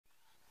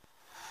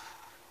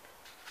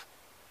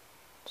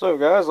So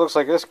guys, looks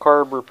like this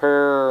carb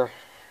repair,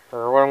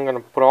 or what I'm going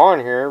to put on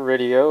here,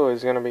 video,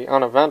 is going to be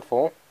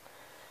uneventful.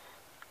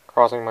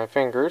 Crossing my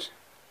fingers.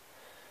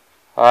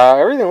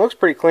 Everything looks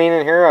pretty clean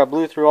in here. I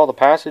blew through all the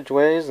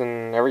passageways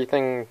and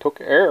everything took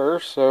air,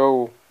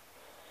 so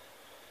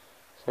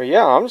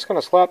yeah, I'm just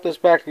going to slap this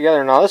back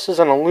together. Now this is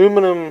an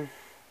aluminum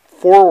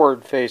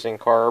forward facing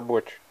carb,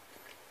 which,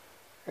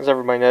 as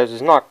everybody knows,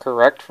 is not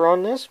correct for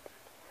on this.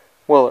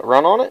 Will it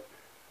run on it?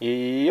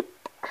 Yep.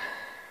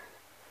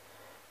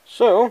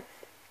 So,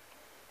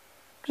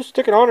 just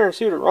stick it on there and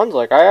see what it runs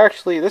like.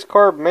 This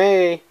carb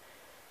may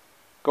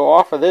go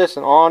off of this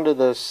and onto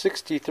the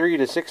 63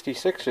 to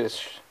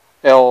 66-ish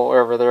L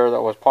over there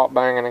that was pop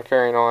banging and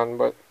carrying on,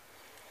 but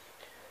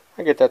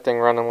I get that thing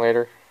running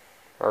later,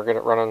 or get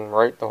it running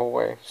right the whole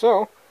way.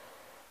 So,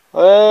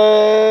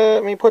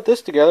 let me put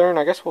this together, and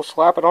I guess we'll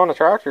slap it on the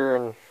tractor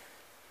and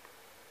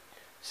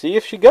see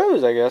if she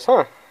goes, I guess,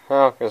 huh?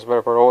 Oh, I guess I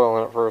better put oil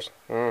in it first.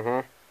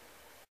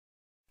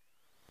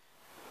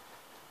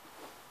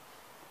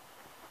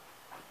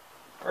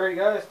 Alright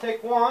guys,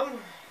 take one.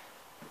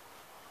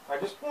 I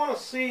just want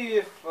to see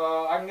if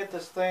I can get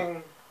this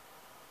thing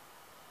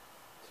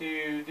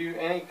to do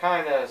any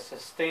kind of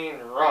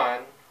sustained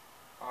run.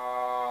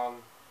 I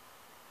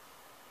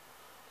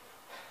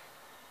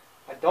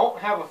don't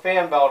have a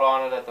fan belt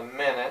on it at the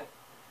minute.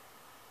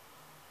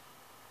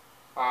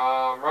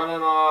 I'm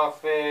running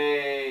off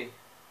a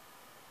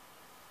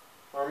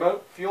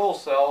remote fuel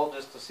cell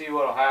just to see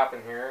what will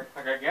happen here.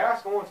 I got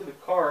gas going to the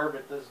carb.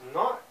 It does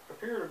not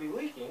appear to be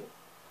leaking.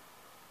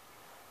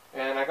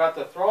 And I got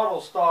the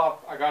throttle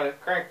stop, I got it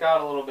cranked out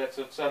a little bit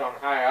so it's set on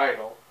high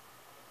idle.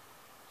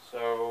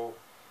 So,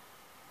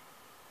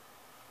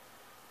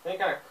 I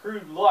think on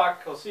crude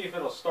luck, I'll see if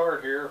it'll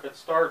start here. If it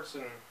starts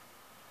and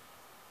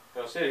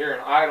it'll sit here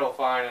and idle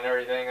fine and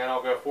everything, then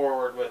I'll go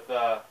forward with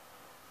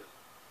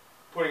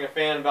putting a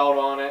fan belt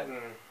on it and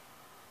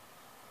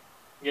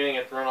getting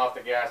it to run off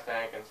the gas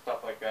tank and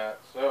stuff like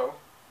that. So,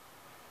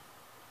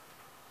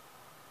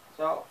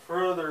 without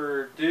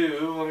further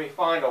ado, let me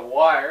find a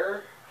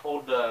wire.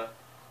 Hold the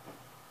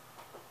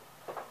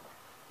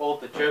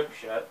choke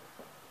shut.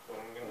 That's what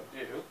I'm going to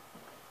do.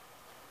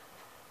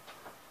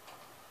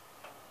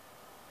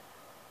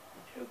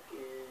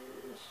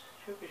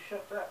 Choke is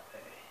shut that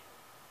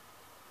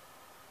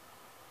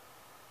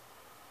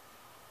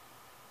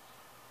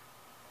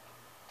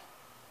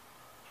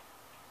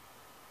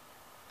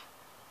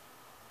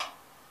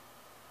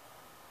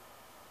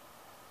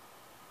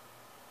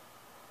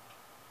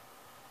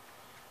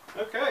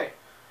way. Okay.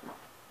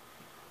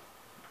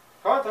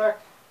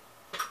 Contact.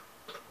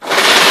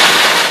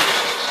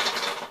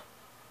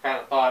 Kind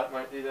of thought it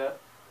might do that.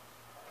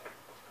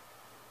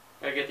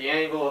 Gotta get the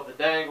angle of the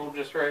dangle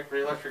just right for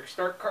the electric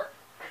start cart.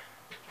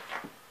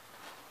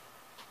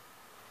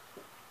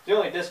 The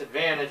only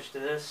disadvantage to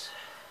this.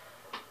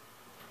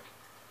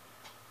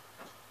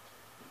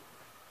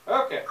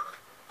 Okay.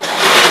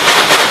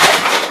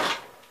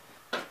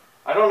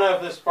 I don't know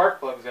if this spark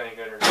plug's any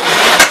good or not.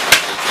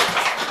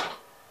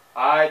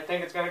 I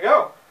think it's gonna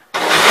go.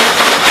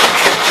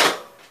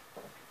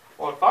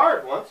 Well, it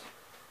fired once.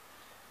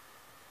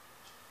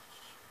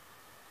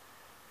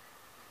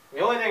 The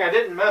only thing I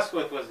didn't mess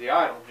with was the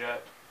idle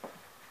jet.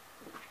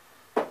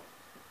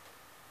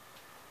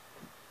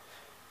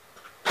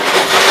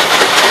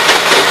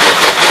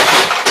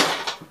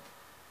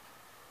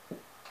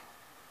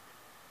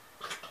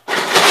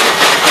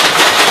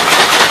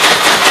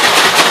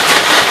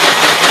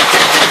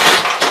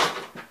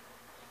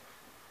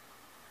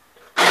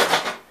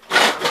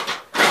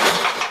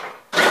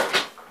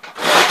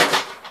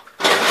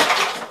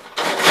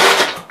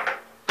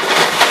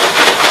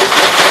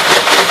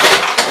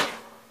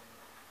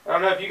 I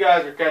don't know if you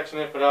guys are catching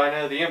it, but I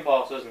know the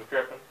impulse isn't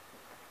tripping.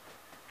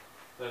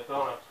 So it's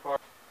on its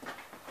part.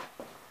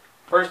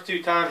 First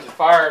two times it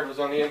fired was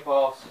on the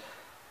impulse.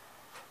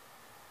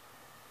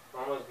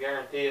 Almost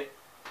guarantee it.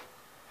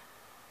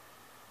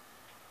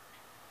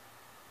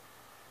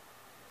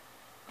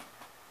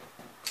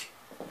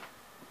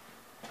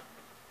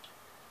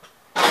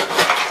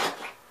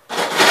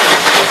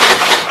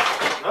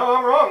 No,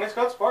 I'm wrong. It's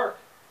got spark.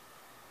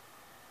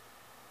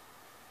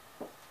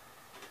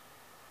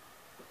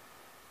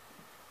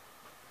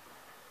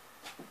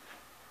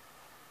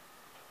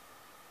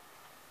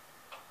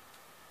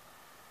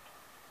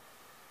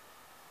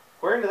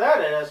 According to that,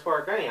 it has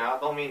spark anyhow.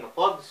 It don't mean the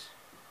plug's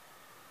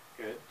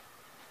good.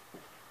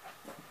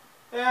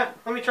 Yeah,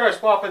 let me try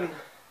swapping,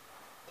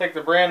 take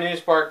the brand new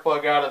spark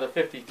plug out of the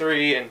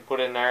 53 and put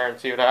in there and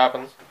see what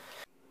happens.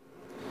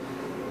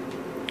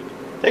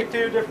 Take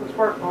two, different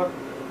spark plug.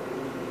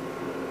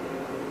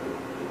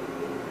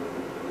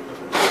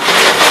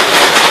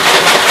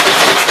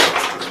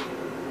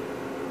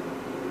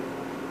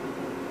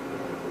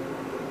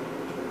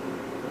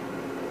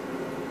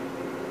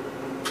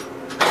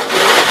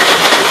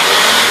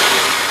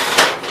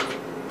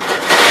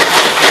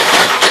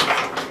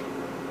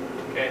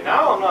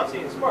 Now I'm not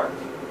seeing sparks.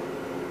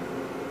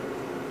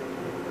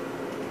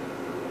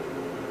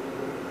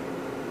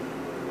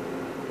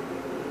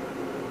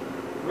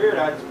 weird,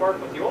 I had to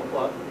spark with the old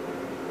plug.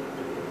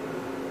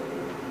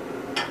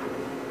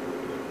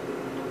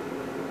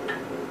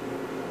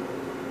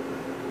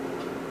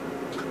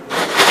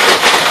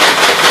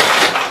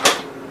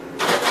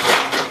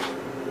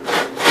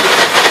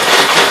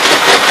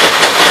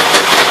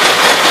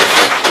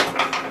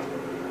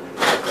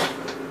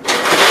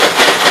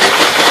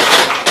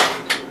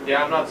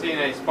 Yeah, I'm not seeing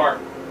any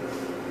spark.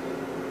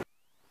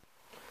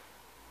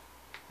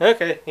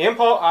 Okay, the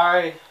impulse,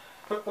 I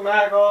took the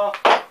mag off,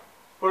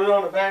 put it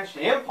on the bench.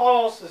 The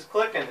impulse is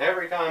clicking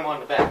every time on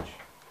the bench.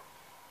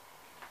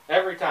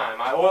 Every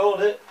time. I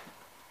oiled it.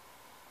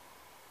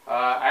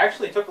 I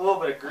actually took a little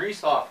bit of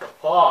grease off the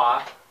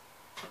paw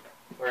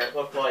where it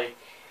looked like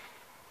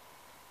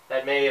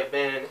that may have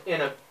been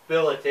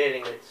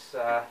inhabilitating its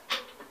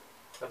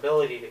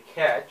ability to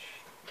catch.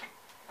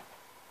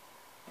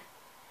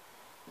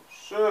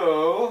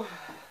 So,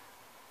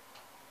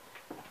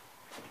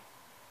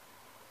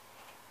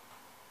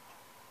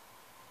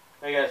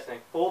 what do you guys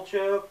think? Full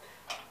choke?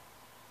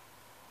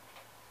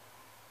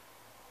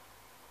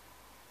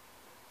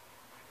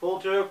 Full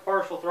choke,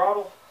 partial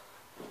throttle?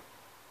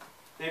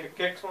 See if it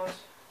kicks once.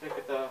 Take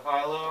it the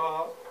high-low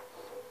out.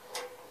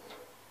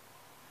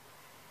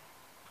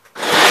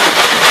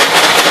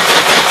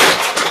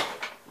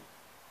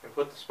 And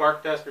put the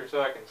spark tester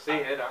so I can see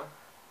it, huh?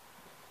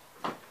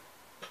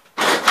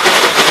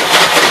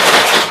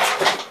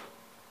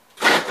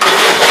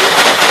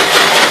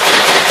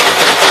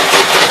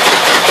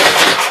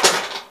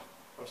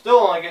 I'm still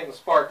only getting the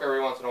spark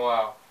every once in a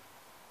while.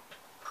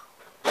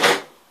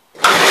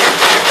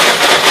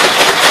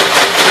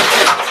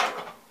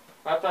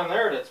 That time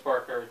there it did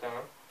spark every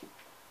time.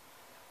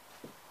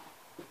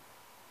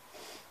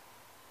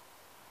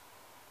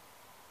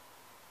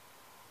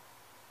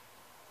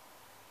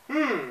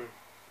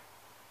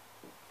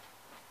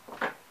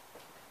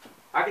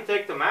 I could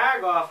take the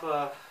mag off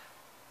the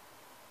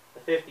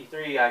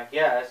 53, I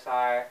guess.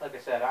 Like I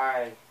said,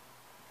 I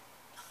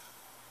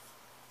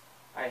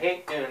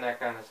hate doing that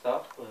kind of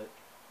stuff, but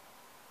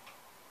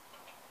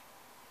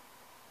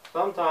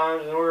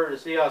sometimes in order to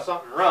see how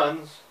something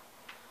runs,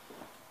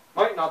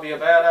 might not be a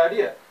bad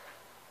idea.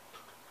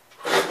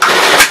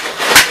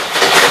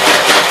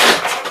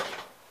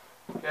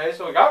 Okay,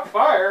 so we got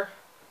fire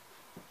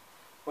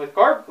with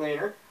carb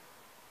cleaner.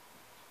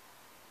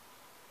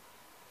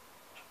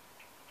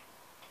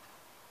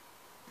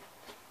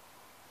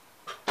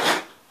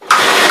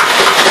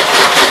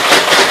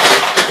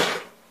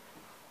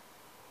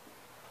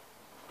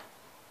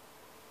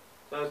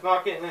 So it's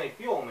not getting any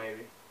fuel,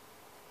 maybe.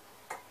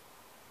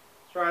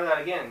 Let's try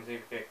that again and see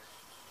if it kicks.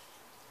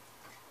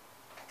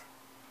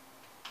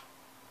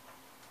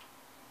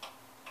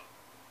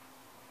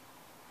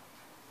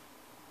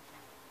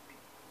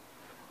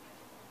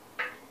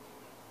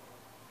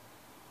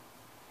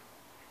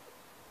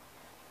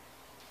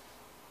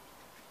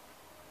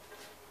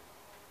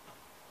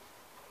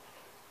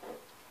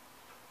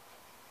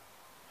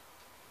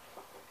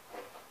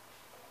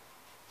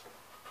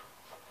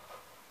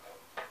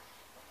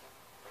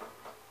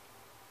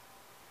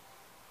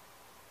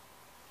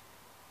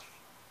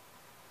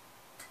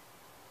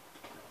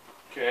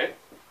 Okay.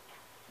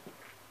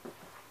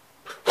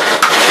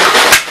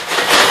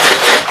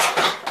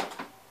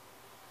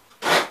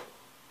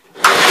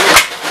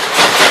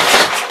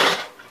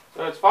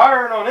 So it's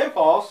firing on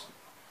impulse.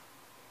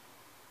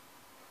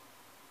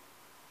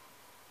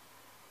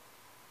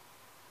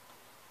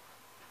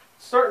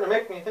 It's starting to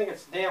make me think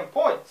it's damn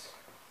points.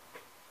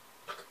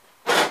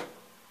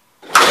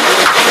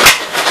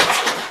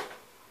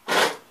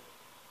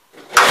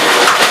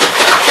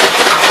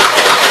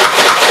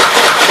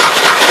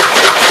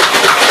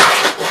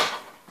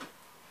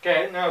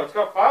 Okay, no, it's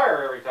got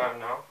fire every time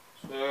now.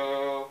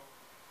 So,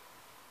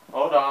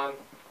 hold on.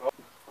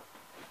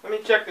 Let me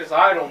check this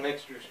idle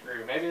mixture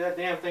screw. Maybe that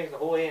damn thing's the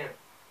whole end.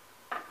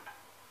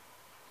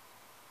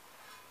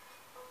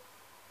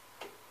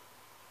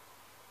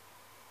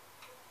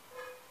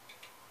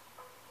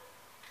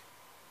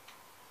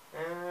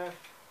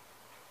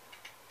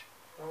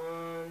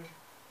 One.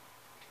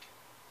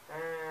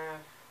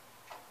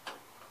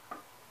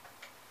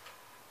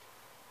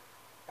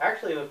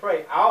 Actually, it was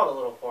probably out a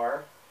little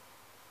far.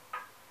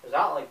 It was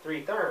out like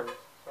 3/3.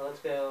 So let's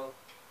go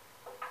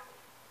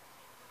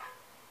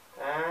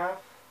half,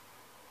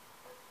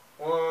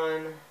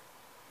 1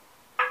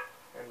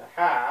 and a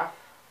half,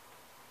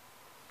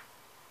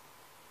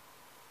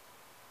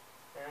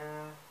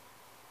 half,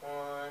 1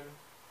 and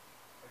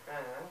a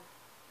half,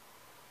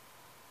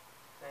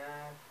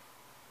 half,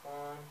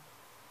 1,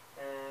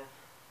 half.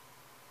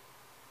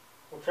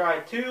 We'll try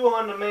 2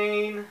 on the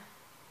main,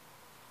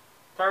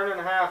 turn and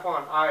a half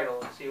on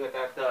idle and see what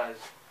that does.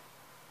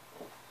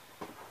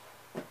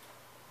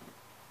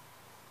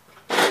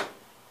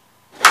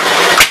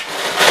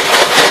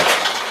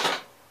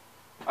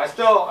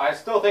 I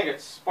still think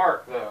it's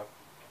spark though.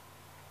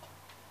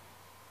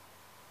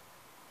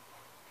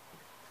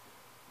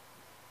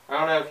 I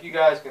don't know if you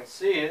guys can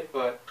see it,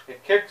 but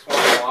it kicks once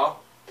in a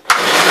while.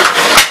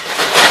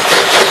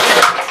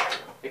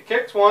 It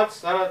kicks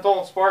once, then it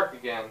don't spark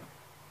again.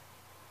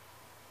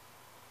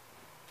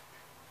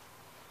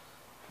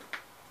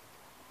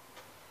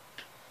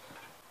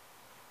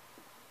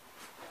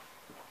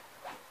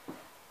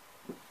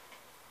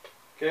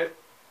 Okay,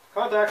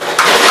 contact.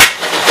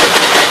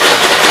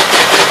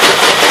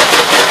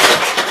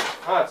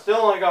 Ah, it's still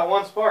only got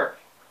one spark.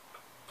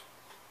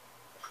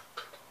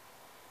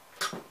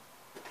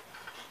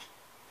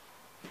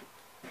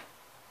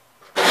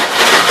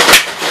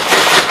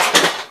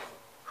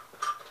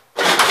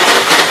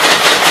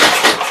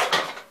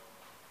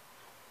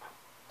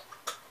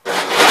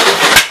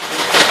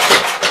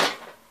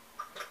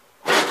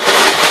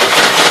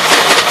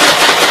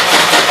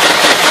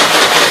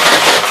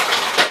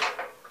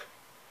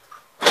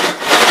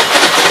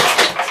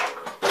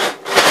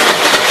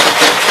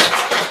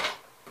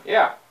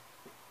 Yeah.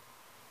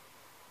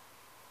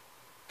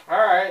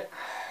 Alright.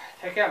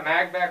 Take that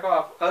mag back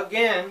off.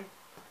 Again.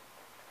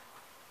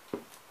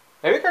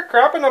 Maybe it got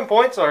crap in them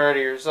points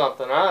already or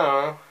something. I don't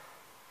know.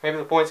 Maybe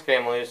the points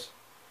came loose.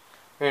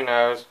 Who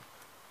knows?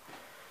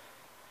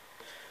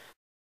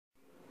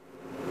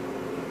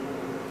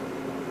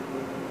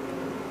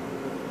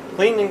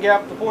 Clean and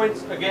gap the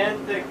points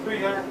again. Take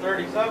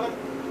 337.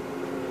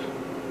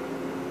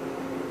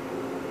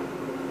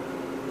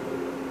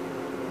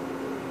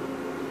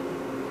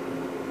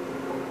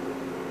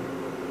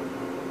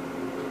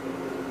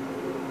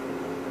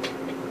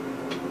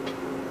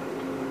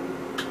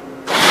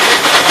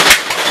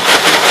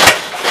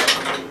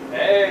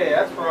 Hey,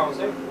 that's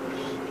promising.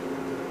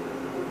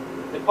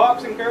 It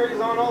pops and carries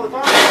on all the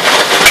time.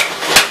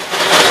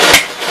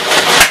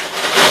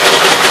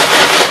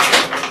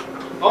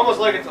 Almost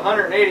like it's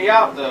 180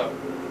 out though.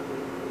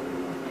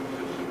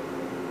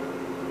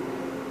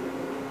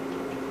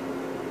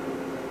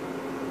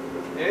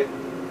 Okay.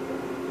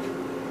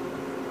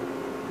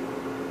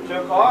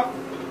 Choke off.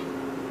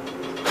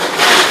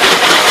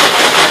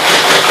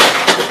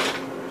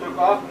 Choke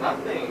off,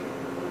 nothing.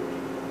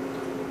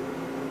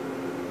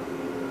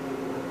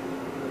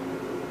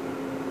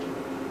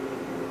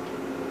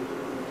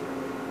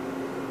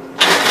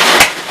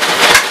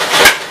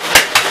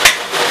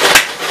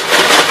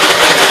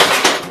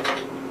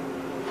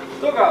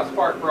 Still got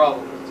spark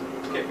problems.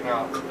 It's kicking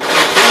out.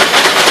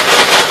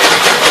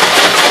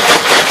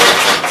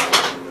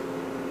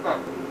 Huh.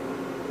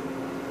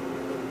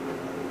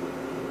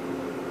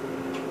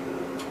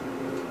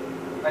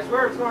 I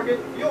swear it's not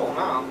getting fuel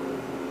now.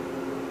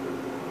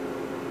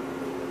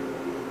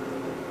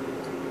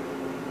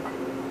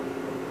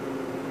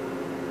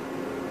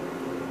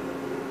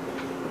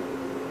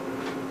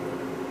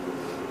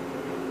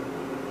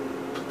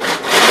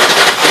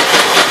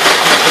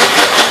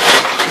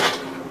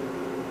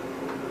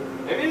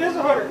 Maybe it is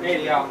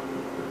 180 out.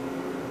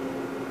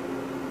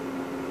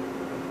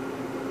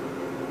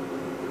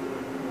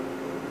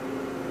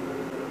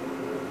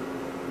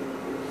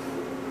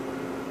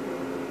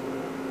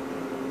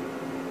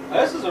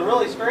 This is a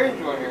really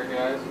strange one here,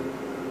 guys.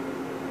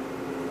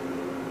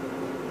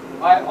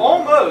 I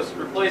almost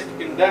replaced the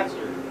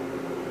condenser.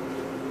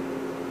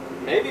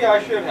 Maybe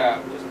I should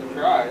have, just to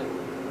try it.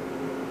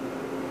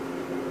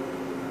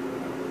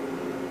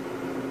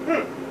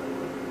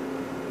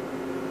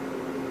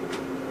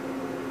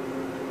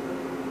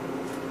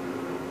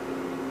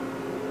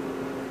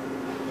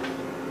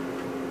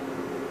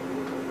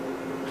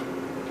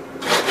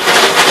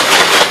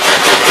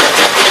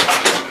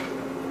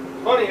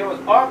 Funny, it was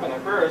popping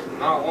at first, and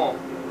now it won't.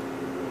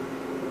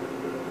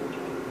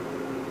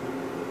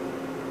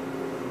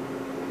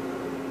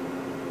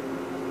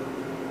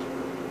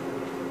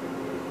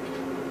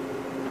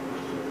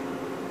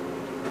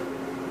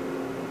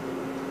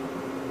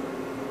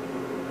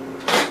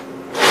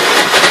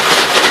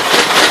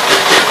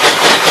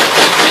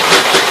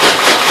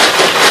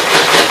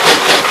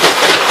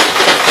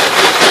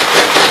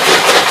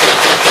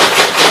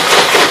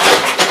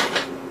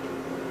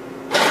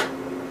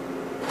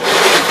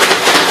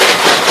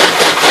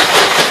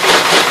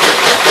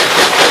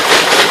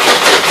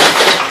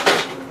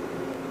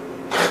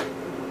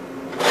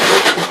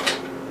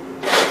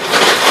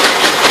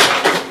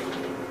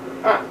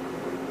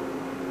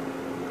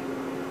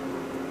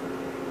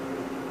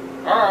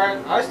 Alright,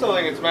 I still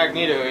think it's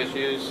magneto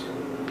issues.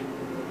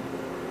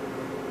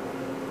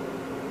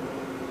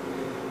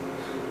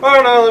 I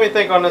don't know, let me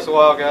think on this a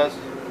while, guys.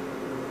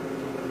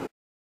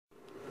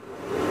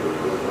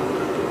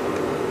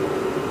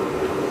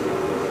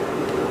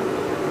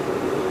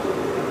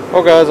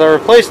 Well guys, I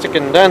replaced the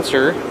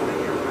condenser.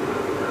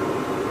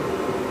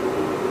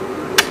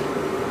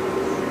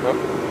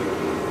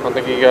 I don't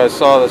think you guys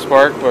saw the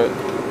spark, but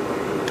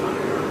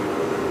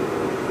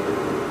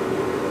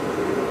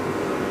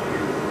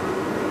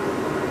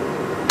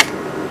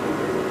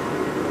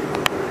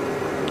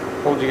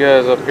hold you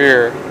guys up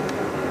here.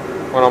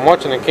 When I'm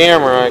watching the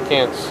camera, I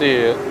can't see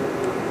it.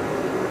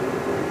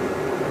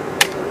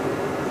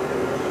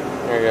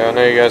 There you go. I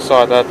know you guys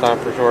saw it that time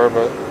for sure,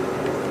 but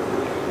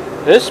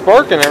it is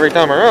sparking every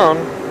time around.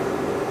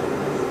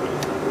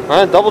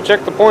 I double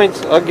checked the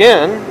points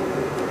again,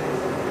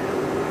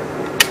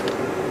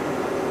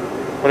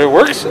 but it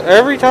works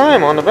every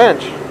time on the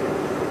bench.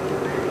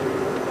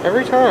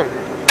 Every time.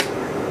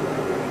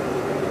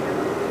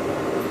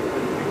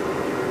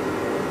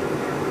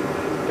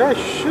 Guys,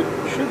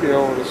 should should be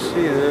able to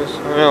see this.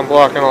 I know I'm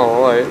blocking all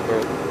the light,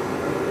 but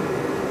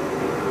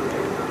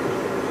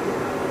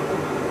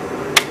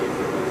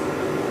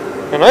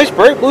a nice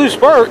bright blue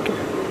spark.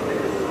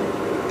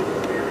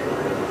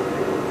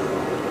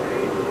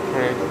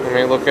 Let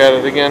me look at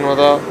it again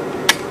without.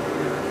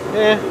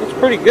 Yeah, it's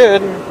pretty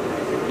good.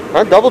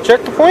 I double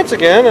check the points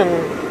again and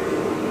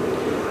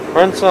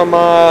run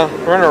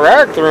a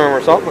rag through them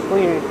or something,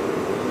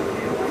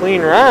 a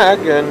clean rag,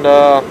 and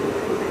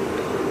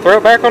throw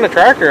it back on the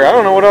tractor. I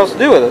don't know what else to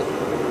do with it.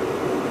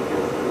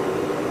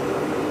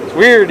 It's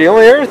weird. The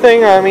only other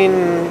thing, I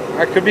mean,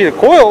 I could be the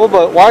coil,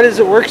 but why does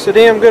it work so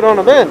damn good on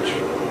a bench?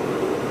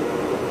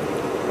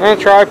 I'm going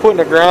to try putting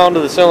a ground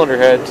to the cylinder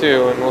head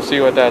too, and we'll see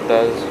what that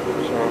does.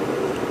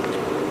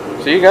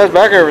 So, see you guys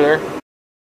back over there.